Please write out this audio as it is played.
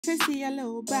Tracy, your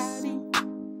little body,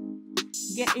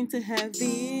 get into her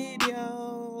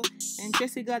video, and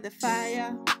Tracy got the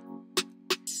fire.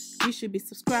 You should be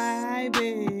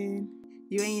subscribing.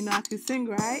 You ain't know how to sing,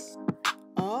 right?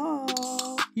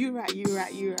 Oh, you right.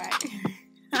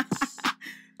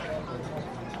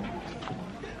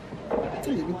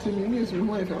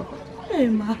 Hey,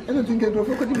 ma. I don't think I go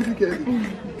for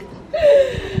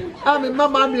I'm in my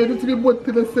mommy to be what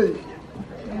people say.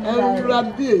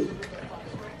 Adjei.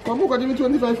 I'm going to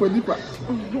 25 for deeper.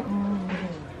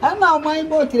 I'm now my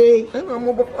boy.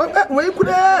 Where you could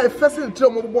have first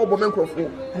trouble Bob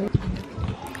microphone.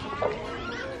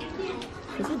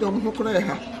 I said, don't look at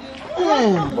her.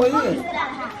 Oh, yes.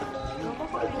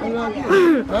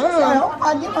 I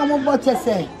give my mom what you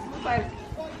say.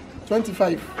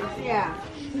 25. Yeah.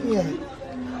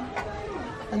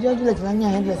 I just let my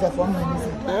hairdresser for me.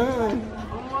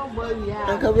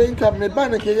 I can wake up my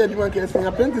banner here. You want to say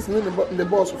apprentice in the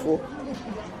boss for.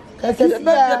 I said,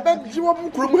 you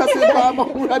won't from 90.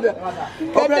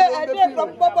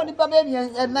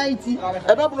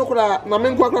 I don't know what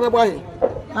Maman Quack.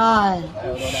 Aye.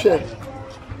 Shit.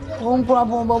 Home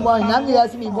problem, now you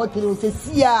ask me what to say.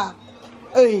 See ya.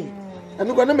 Hey. I'm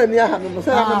not going to make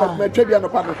my tribute on the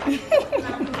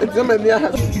it's a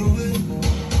mania.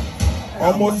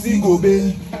 Almost ego,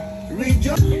 baby.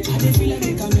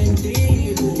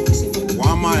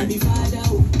 One mind.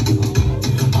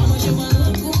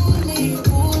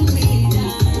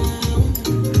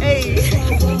 Hey.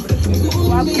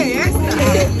 Okay,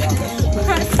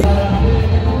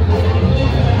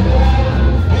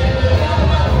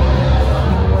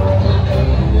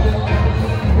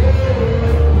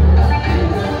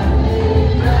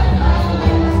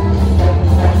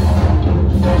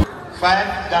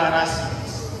 $5.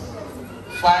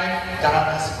 5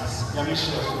 $. Let me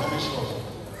show.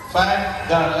 $5.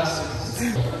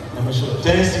 Let me show.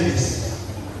 10 cedis.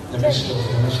 Let me show.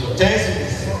 10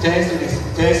 cedis. 10 cedis.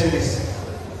 10 cedis.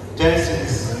 10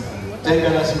 cedis.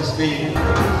 $10 is paid.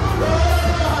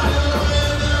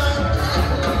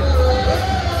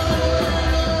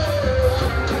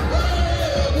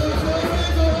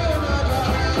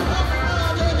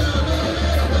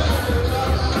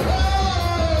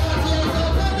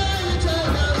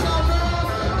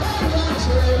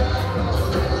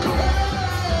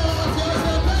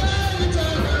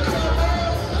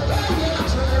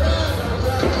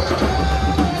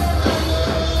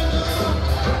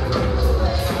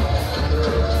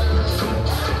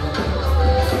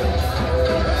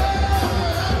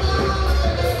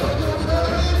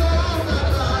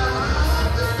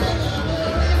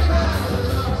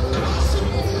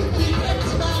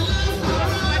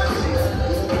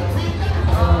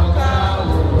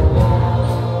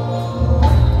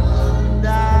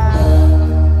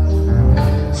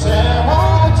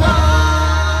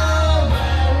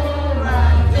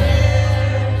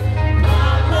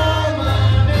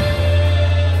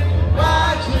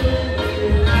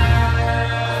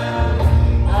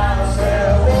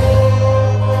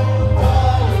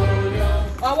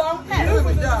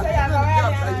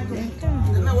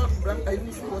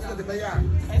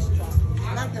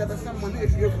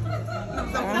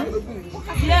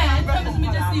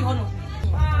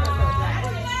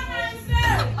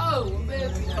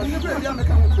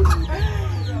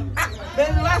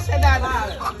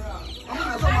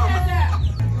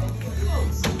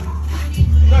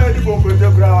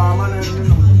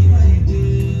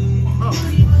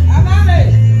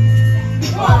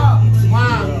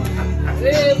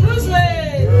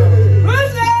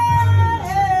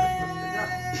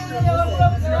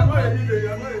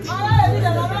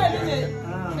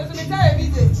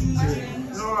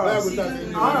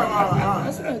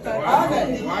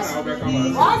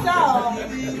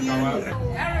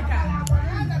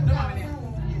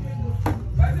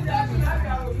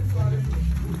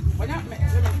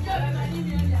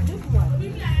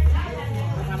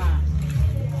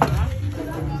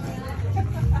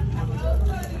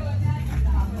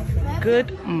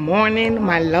 Good morning,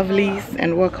 my lovelies,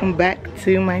 and welcome back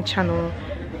to my channel.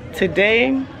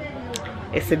 Today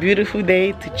it's a beautiful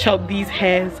day to chop these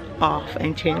hairs off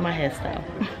and change my hairstyle.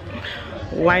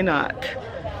 Why not?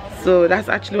 So that's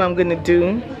actually what I'm gonna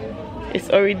do. It's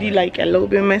already like a little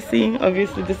bit messy.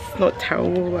 Obviously this is not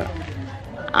terrible, but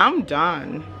I'm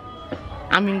done.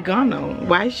 I'm in Ghana.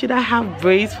 Why should I have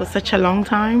braids for such a long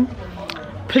time?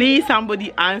 Please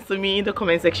somebody answer me in the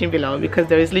comment section below, because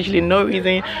there is literally no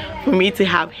reason for me to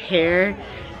have hair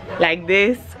like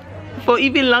this for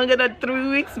even longer than 3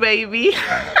 weeks, baby.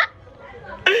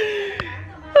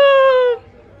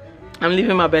 I'm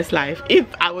living my best life. If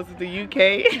I was in the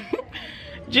UK,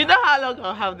 do you know how long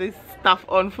I'll have this stuff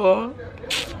on for?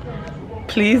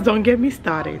 Please don't get me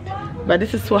started. But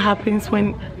this is what happens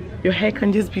when your hair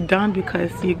can just be done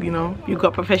because you know you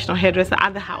got professional hairdresser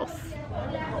at the house.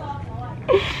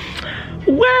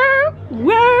 Where?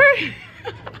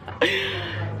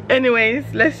 Anyways,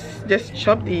 let's just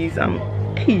chop these.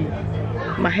 Hey,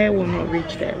 my hair will not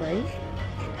reach there, right?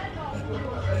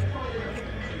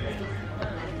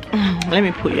 Let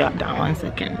me put you up down 1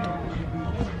 second.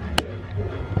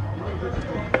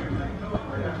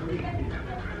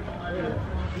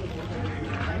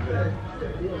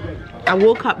 I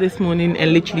woke up this morning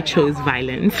and literally chose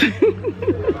violence.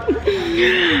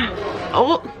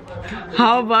 Oh,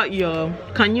 how about you?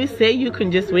 Can you say you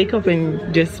can just wake up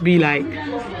and just be like,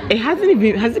 has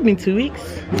it been 2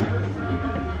 weeks?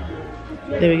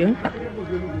 There we go.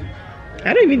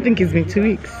 I don't even think it's been 2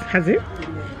 weeks, has it?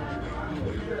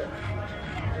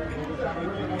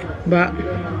 But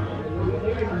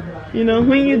you know,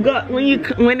 when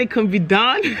it can be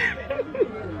done.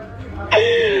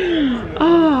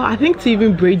 Oh, I think to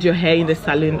even braid your hair in the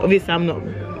salon, obviously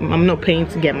I'm not paying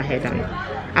to get my hair done.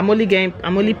 I'm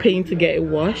only paying to get it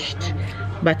washed,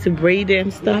 but to braid it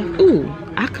and stuff, ooh,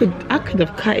 I could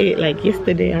have cut it like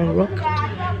yesterday and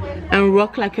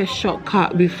rock like a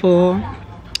shortcut before,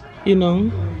 you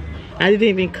know. I didn't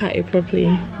even cut it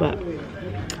properly, but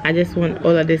I just want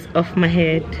all of this off my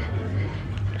head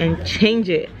and change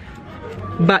it.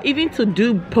 But even to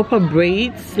do proper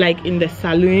braids like in the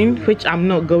salon, which I'm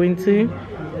not going to,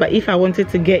 but if I wanted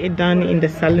to get it done in the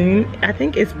salon, I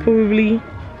think it's probably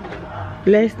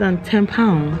less than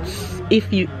 £10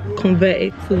 if you convert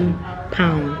it to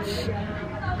pounds.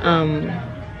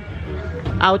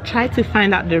 I'll try to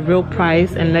find out the real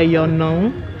price and let y'all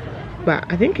know, but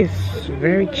I think it's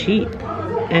very cheap.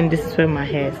 And this is where my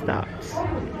hair starts.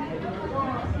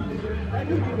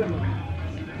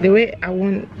 The way I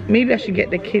want, maybe I should get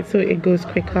the kit so it goes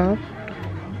quicker,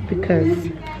 because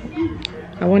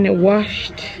I want it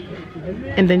washed,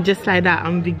 and then just like that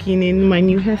I'm beginning my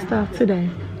new hairstyle today.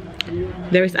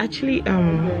 There is actually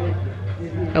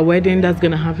a wedding that's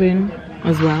gonna happen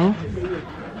as well,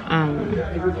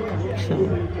 so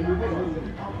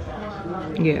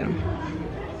yeah.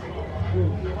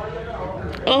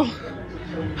 Oh,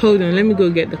 hold on, let me go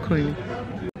get the coin.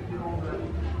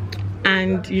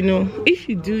 And you know, if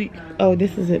you do, oh,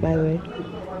 this is it, by the way,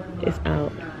 it's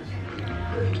out.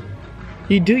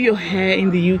 You do your hair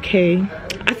in the UK,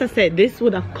 as I said, this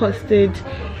would have costed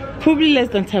probably less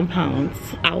than £10.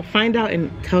 I'll find out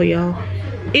and tell y'all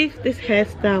if this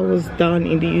hairstyle was done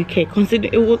in the UK. Consider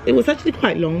it was actually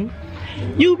quite long.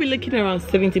 You'll be looking around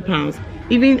 £70.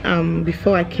 Even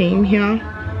before I came here,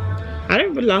 I don't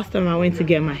remember last time I went to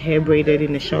get my hair braided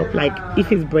in the shop. Like,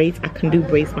 if it's braids, I can do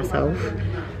braids myself.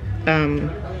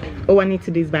 All I need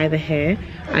to do is buy the hair.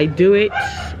 I do it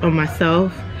on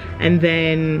myself, and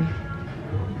then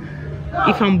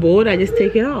if I'm bored, I just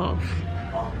take it off.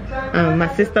 My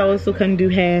sister also can do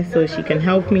hair, so she can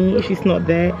help me. If she's not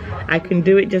there, I can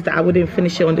do it, just that I wouldn't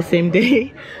finish it on the same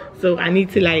day. So I need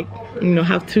to, like, you know,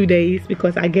 have 2 days,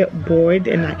 because I get bored,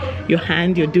 and like,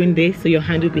 you're doing this, so your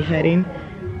hand will be hurting.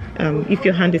 If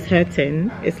your hand is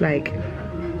hurting, it's like,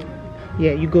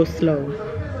 yeah, you go slow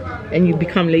and you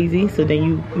become lazy, so then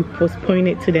you postpone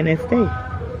it to the next day.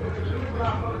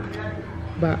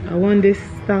 But I want this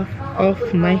stuff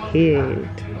off my head.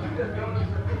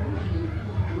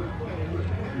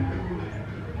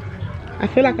 I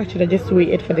feel like I should have just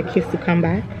waited for the kids to come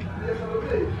back,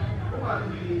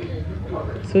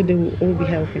 so they will all be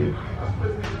helping.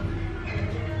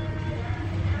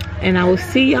 And I will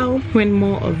see y'all when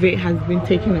more of it has been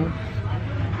taken off.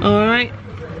 Alright.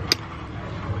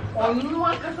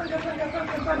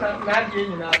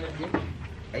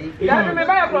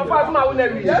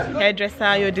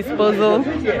 Hairdresser, your disposal.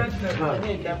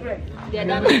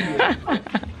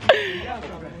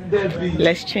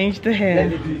 Let's change the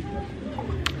hair.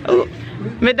 Oh,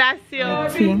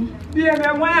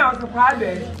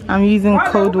 I'm using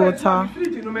cold water.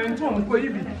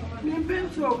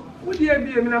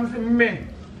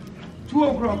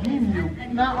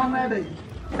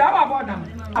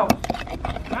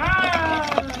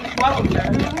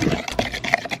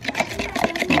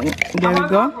 There we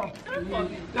go.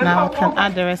 Now I can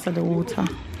add the rest of the water.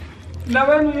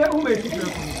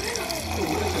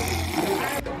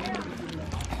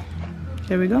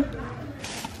 There we go.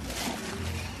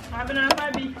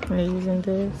 We're using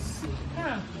this.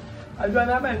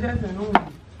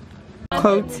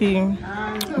 Coating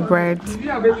bread.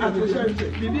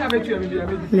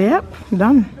 Yep,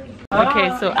 done. Okay,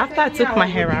 so after I took my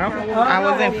hair out, I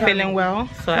wasn't feeling well,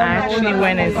 so I actually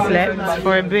went and slept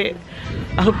for a bit.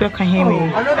 I hope you can hear me.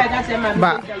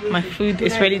 But my food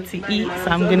is ready to eat,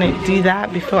 so I'm gonna do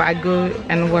that before I go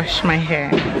and wash my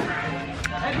hair.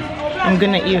 I'm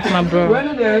gonna eat with my bro.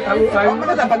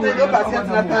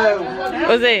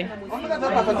 Jose.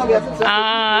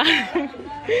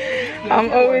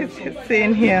 I'm always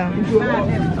sitting here.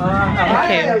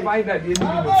 Okay.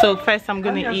 So first I'm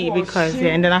gonna eat because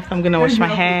and then after I'm gonna wash my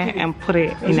hair and put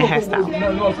it in the hairstyle.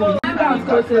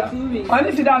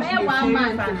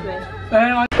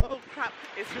 Oh crap!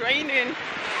 It's raining.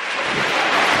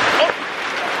 Oh.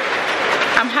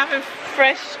 I'm having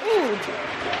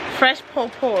fresh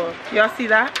pawpaw. Y'all see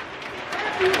that?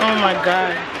 Oh my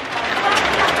god.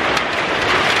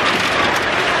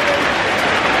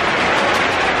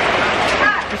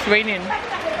 It's raining.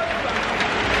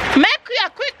 Make here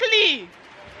quickly.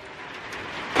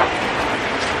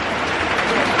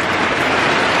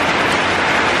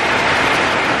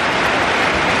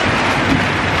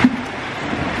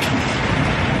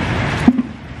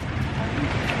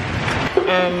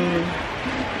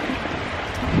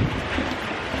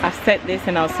 I've said this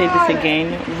and I'll say this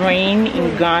again. Rain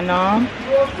in Ghana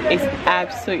is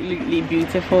absolutely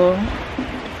beautiful.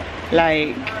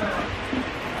 Like,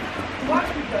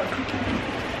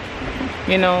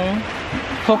 you know,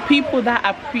 for people that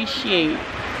appreciate,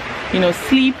 you know,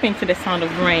 sleeping to the sound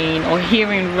of rain or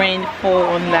hearing rain fall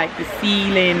on like the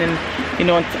ceiling and, you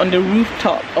know, on the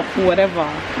rooftop of whatever,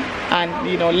 and,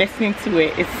 you know, listening to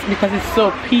it, it's because it's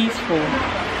so peaceful.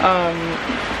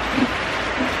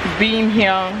 Being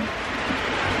here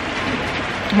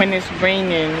when it's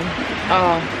raining,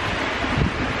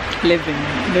 living,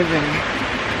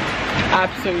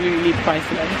 absolutely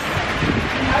priceless.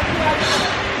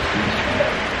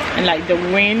 And like the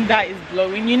wind that is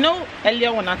blowing, you know,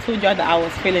 earlier when I told you that I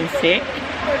was feeling sick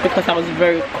because I was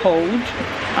very cold,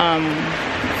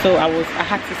 so I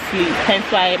had to sleep, hence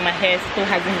why my hair still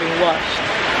hasn't been washed.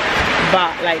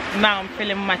 But like now I'm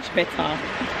feeling much better,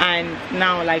 and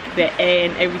now like the air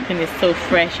and everything is so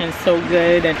fresh and so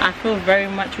good, and I feel very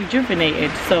much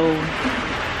rejuvenated. So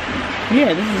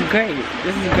yeah, this is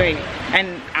great.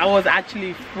 And I was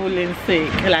actually feeling sick,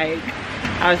 like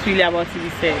I was really about to be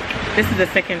sick. This is the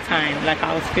second time, like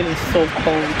I was feeling so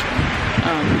cold,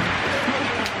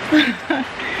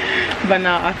 but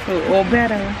now I feel all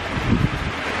better.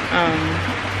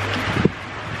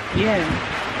 Yeah.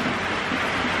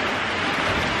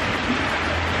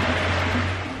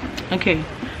 Okay,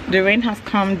 the rain has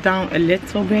calmed down a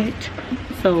little bit,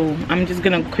 so I'm just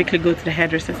gonna quickly go to the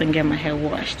hairdressers and get my hair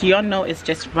washed. Y'all know it's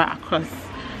just right across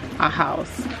our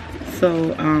house,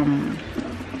 so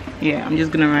yeah, I'm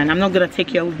just gonna run. I'm not gonna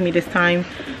take y'all with me this time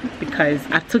because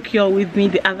I took y'all with me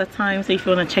the other time, so if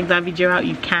you want to check that video out,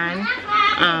 you can.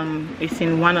 It's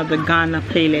in one of the Ghana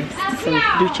playlists, so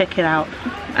do check it out.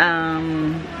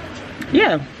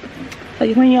 Yeah,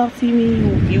 like when y'all see me,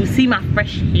 you see my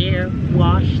fresh hair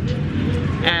washed,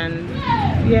 and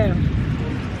yeah.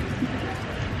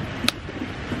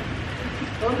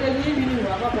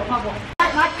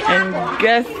 And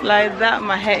guess like that,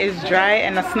 my hair is dry,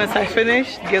 and as soon as I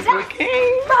finish, guess what came?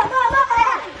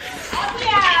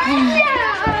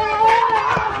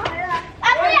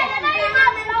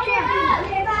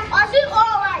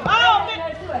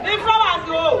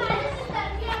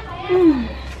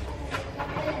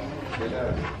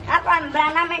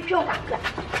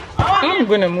 I'm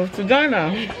gonna move to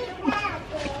Ghana.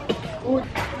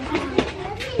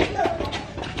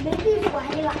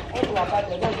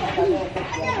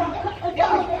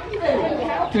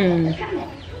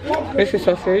 This is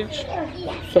sausage,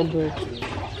 so good.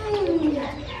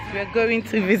 We're going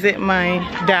to visit my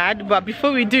dad, but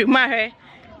before we do, my hair,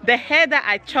 the hair that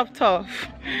I chopped off.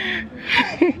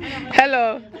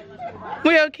 Hello,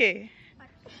 we okay?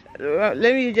 Well,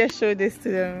 let me just show this to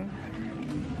them.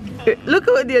 Look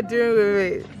at what they're doing with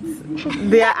it.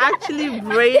 They are actually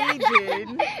braiding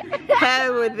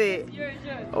hair with it.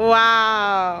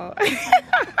 Wow.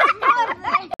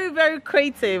 Very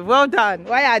creative. Well done.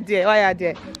 Why are they?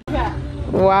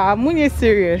 Wow, Munye is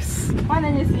serious. Why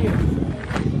are you serious?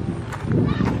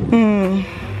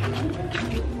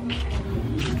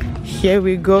 Here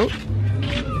we go.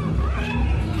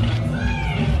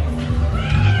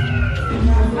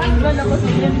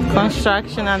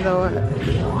 Construction and the work.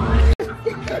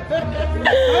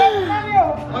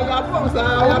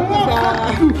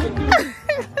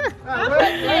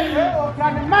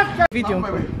 Video.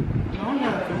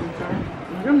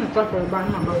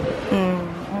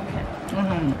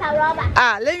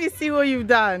 Let me see what you've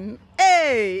done.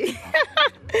 Hey.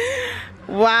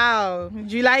 Wow,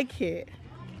 do you like it?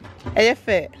 Are you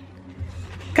fit?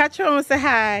 Catch her and say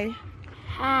hi.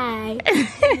 Hi.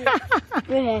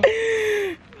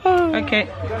 Okay,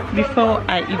 before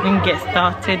I even get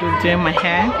started with doing my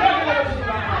hair,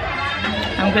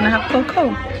 I'm gonna have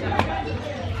cocoa.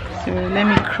 So let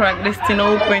me crack this thing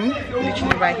open,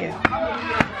 literally right here.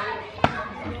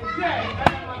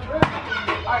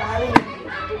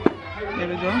 There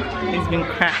we go, it's been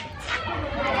cracked.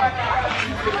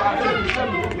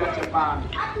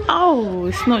 Oh,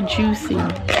 it's not juicy.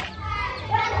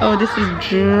 Oh, this is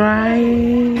dry.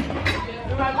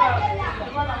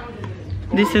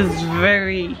 This is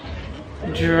very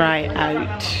dry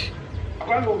out.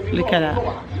 Look at that.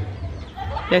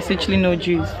 There's actually no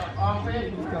juice.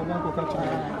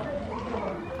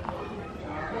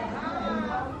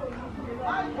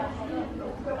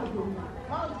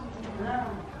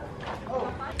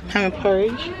 Ham and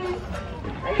porridge,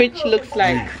 which looks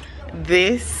like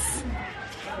this.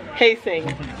 Hey, Sing.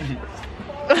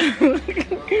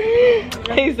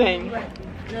 Hey, Sing.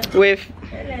 With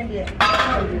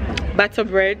butter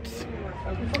bread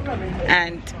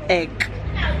and egg,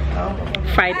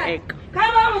 fried egg.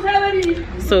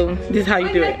 So this is how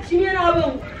you do it.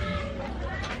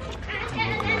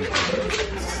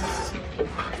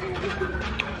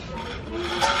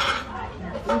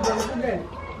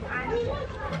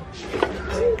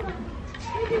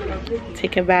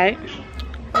 Take a bite.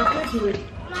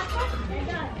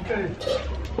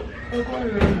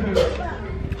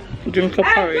 Drink a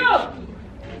porridge.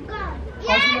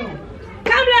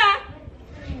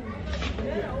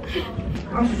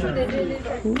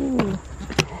 Ooh.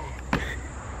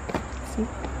 See?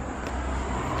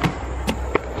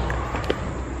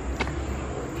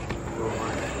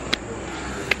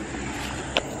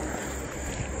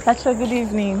 Pacha, good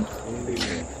evening.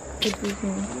 Good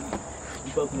evening.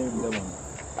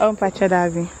 Oh, Pacha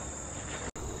Davi.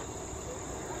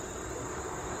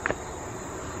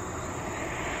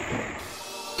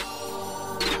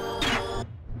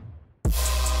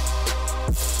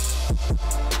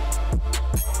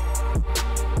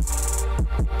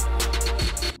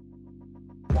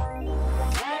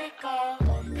 Let it go,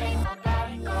 make my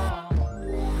body go.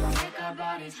 Take our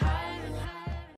bodies high.